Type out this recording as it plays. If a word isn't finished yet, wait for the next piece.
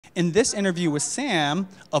In this interview with Sam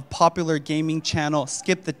of popular gaming channel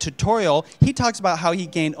Skip the Tutorial, he talks about how he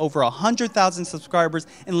gained over 100,000 subscribers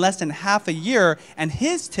in less than half a year and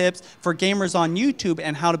his tips for gamers on YouTube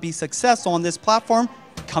and how to be successful on this platform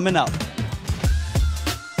coming up.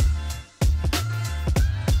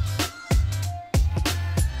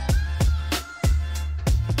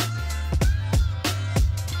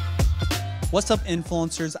 What's up,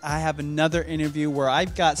 influencers? I have another interview where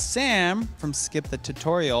I've got Sam from Skip the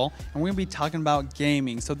Tutorial, and we're gonna be talking about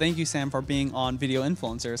gaming. So thank you, Sam, for being on Video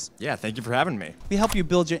Influencers. Yeah, thank you for having me. We help you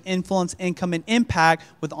build your influence, income, and impact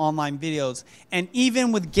with online videos. And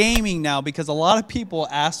even with gaming now, because a lot of people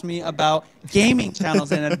ask me about gaming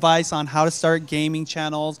channels and advice on how to start gaming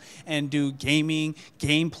channels and do gaming,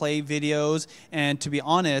 gameplay videos. And to be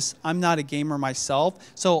honest, I'm not a gamer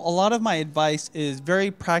myself. So a lot of my advice is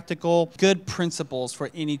very practical, good principles for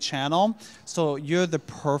any channel. So you're the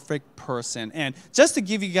perfect person. And just to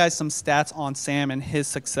give you guys some stats on Sam and his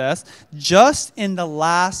success, just in the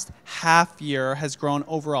last half year has grown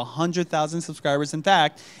over 100,000 subscribers. In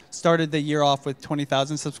fact, started the year off with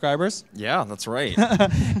 20,000 subscribers. Yeah, that's right.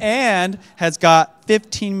 And has got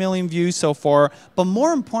 15 million views so far. But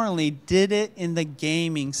more importantly, did it in the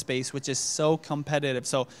gaming space, which is so competitive.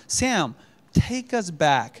 So Sam, take us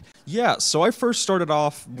back. Yeah, so I first started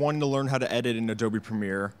off wanting to learn how to edit in Adobe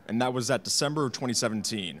Premiere, and that was at December of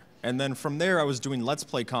 2017. And then from there, I was doing Let's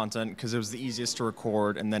Play content because it was the easiest to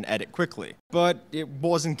record and then edit quickly. But it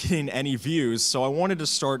wasn't getting any views, so I wanted to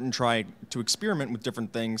start and try to experiment with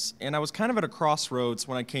different things. And I was kind of at a crossroads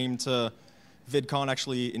when I came to VidCon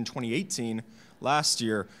actually in 2018, last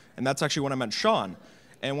year, and that's actually when I met Sean.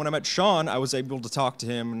 And when I met Sean, I was able to talk to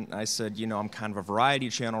him, and I said, you know, I'm kind of a variety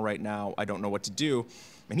channel right now. I don't know what to do.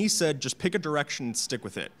 And he said, just pick a direction and stick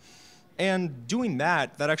with it. And doing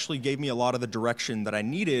that, that actually gave me a lot of the direction that I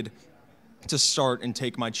needed to start and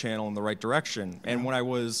take my channel in the right direction. And when I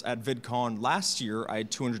was at VidCon last year, I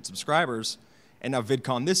had 200 subscribers. And now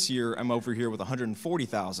VidCon this year, I'm over here with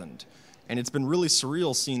 140,000. And it's been really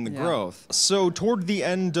surreal seeing the growth. So toward the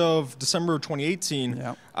end of December of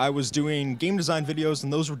 2018, I was doing game design videos,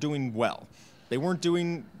 and those were doing well. They weren't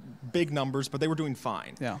doing big numbers, but they were doing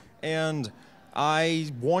fine. And I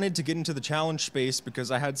wanted to get into the challenge space because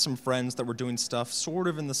I had some friends that were doing stuff sort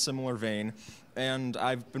of in the similar vein, and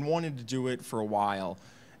I've been wanting to do it for a while.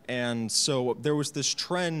 And so there was this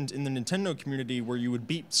trend in the Nintendo community where you would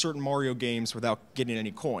beat certain Mario games without getting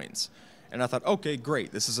any coins. And I thought, okay,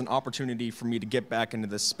 great, this is an opportunity for me to get back into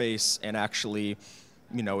this space and actually,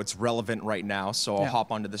 you know, it's relevant right now, so I'll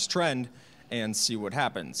hop onto this trend and see what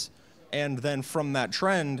happens. And then from that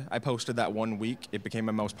trend, I posted that one week. It became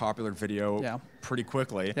my most popular video pretty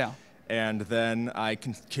quickly. And then I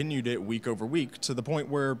continued it week over week to the point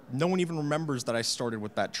where no one even remembers that I started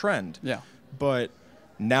with that trend. But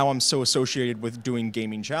now I'm so associated with doing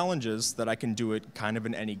gaming challenges that I can do it kind of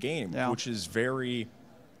in any game, which is very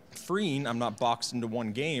freeing. I'm not boxed into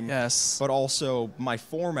one game. But also my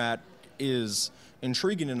format is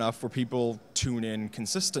intriguing enough for people tune in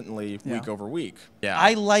consistently week over week.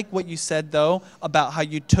 I like what you said, though, about how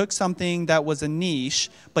you took something that was a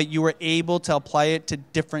niche, but you were able to apply it to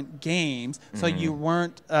different games. So you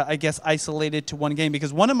weren't, I guess, isolated to one game.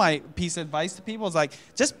 Because one of my piece of advice to people is like,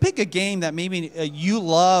 just pick a game that maybe you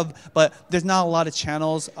love, but there's not a lot of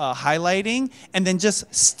channels highlighting, and then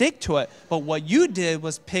just stick to it. But what you did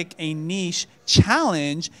was pick a niche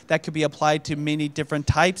challenge that could be applied to many different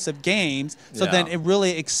types of games. So then it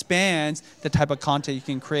really expands the type of content you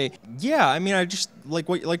can create. Yeah, I mean, I just like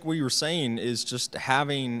what you were saying is just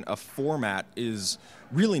having a format is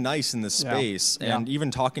really nice in this space. And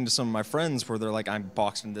even talking to some of my friends where they're like, I'm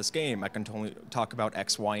boxed in this game, I can totally talk about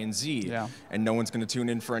X, Y, and Z, and no one's going to tune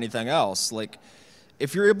in for anything else. Like,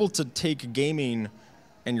 if you're able to take gaming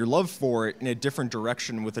and your love for it in a different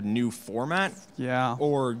direction with a new format,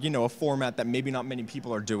 or, you know, a format that maybe not many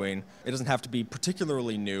people are doing, it doesn't have to be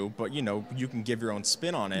particularly new, but, you know, you can give your own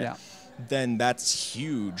spin on it, then that's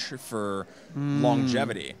huge for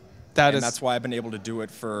longevity. And that's why I've been able to do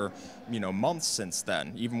it for, you know, months since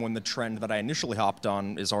then, even when the trend that I initially hopped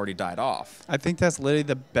on is already died off. I think that's literally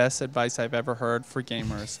the best advice I've ever heard for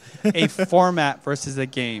gamers. A format versus a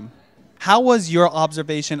game. How was your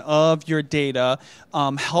observation of your data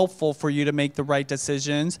helpful for you to make the right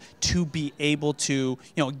decisions to be able to, you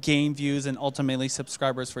know, gain views and ultimately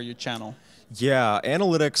subscribers for your channel? Yeah,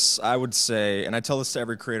 analytics, I would say, and I tell this to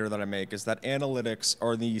every creator that I make, is that analytics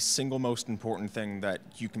are the single most important thing that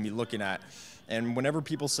you can be looking at. And whenever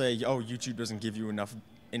people say, oh, YouTube doesn't give you enough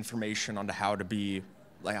information on how to be,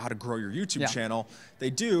 like how to grow your YouTube channel, they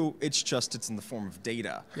do, it's in the form of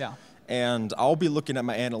data. And I'll be looking at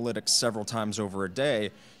my analytics several times over a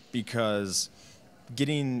day, because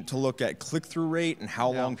getting to look at click-through rate and how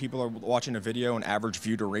long people are watching a video and average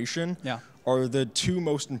view duration are the two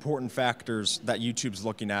most important factors that YouTube's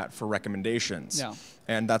looking at for recommendations.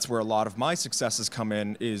 And that's where a lot of my successes come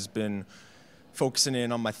in, is been focusing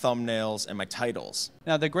in on my thumbnails and my titles.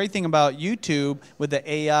 Now, the great thing about YouTube, with the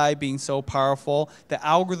AI being so powerful, the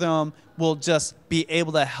algorithm will just be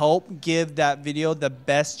able to help give that video the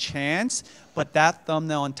best chance. But that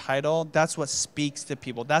thumbnail and title, that's what speaks to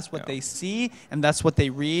people. That's what they see, and that's what they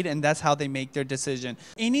read, and that's how they make their decision.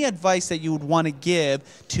 Any advice that you would want to give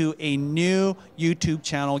to a new YouTube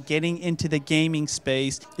channel getting into the gaming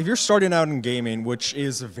space? If you're starting out in gaming, which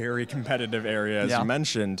is a very competitive area, as you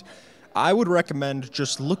mentioned, I would recommend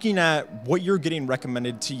just looking at what you're getting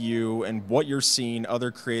recommended to you and what you're seeing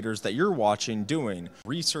other creators that you're watching doing.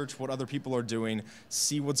 Research what other people are doing,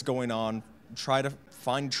 see what's going on, try to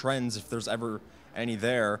find trends if there's ever any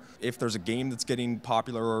there. If there's a game that's getting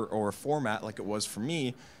popular or a format like it was for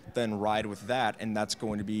me, then ride with that, and that's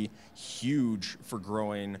going to be huge for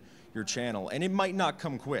growing your channel. And it might not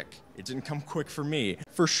come quick. It didn't come quick for me.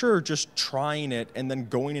 For sure, just trying it and then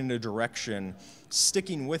going in a direction,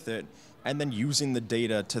 sticking with it, and then using the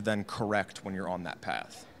data to then correct when you're on that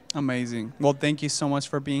path. Amazing. Well, thank you so much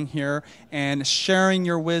for being here and sharing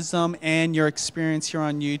your wisdom and your experience here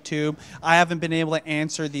on YouTube. I haven't been able to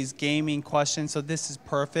answer these gaming questions, so this is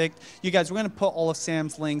perfect. You guys, we're going to put all of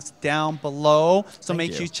Sam's links down below, so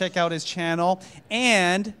make sure you check out his channel.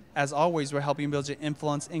 And as always, we're helping build your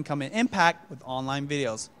influence, income, and impact with online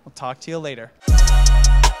videos. We'll talk to you later.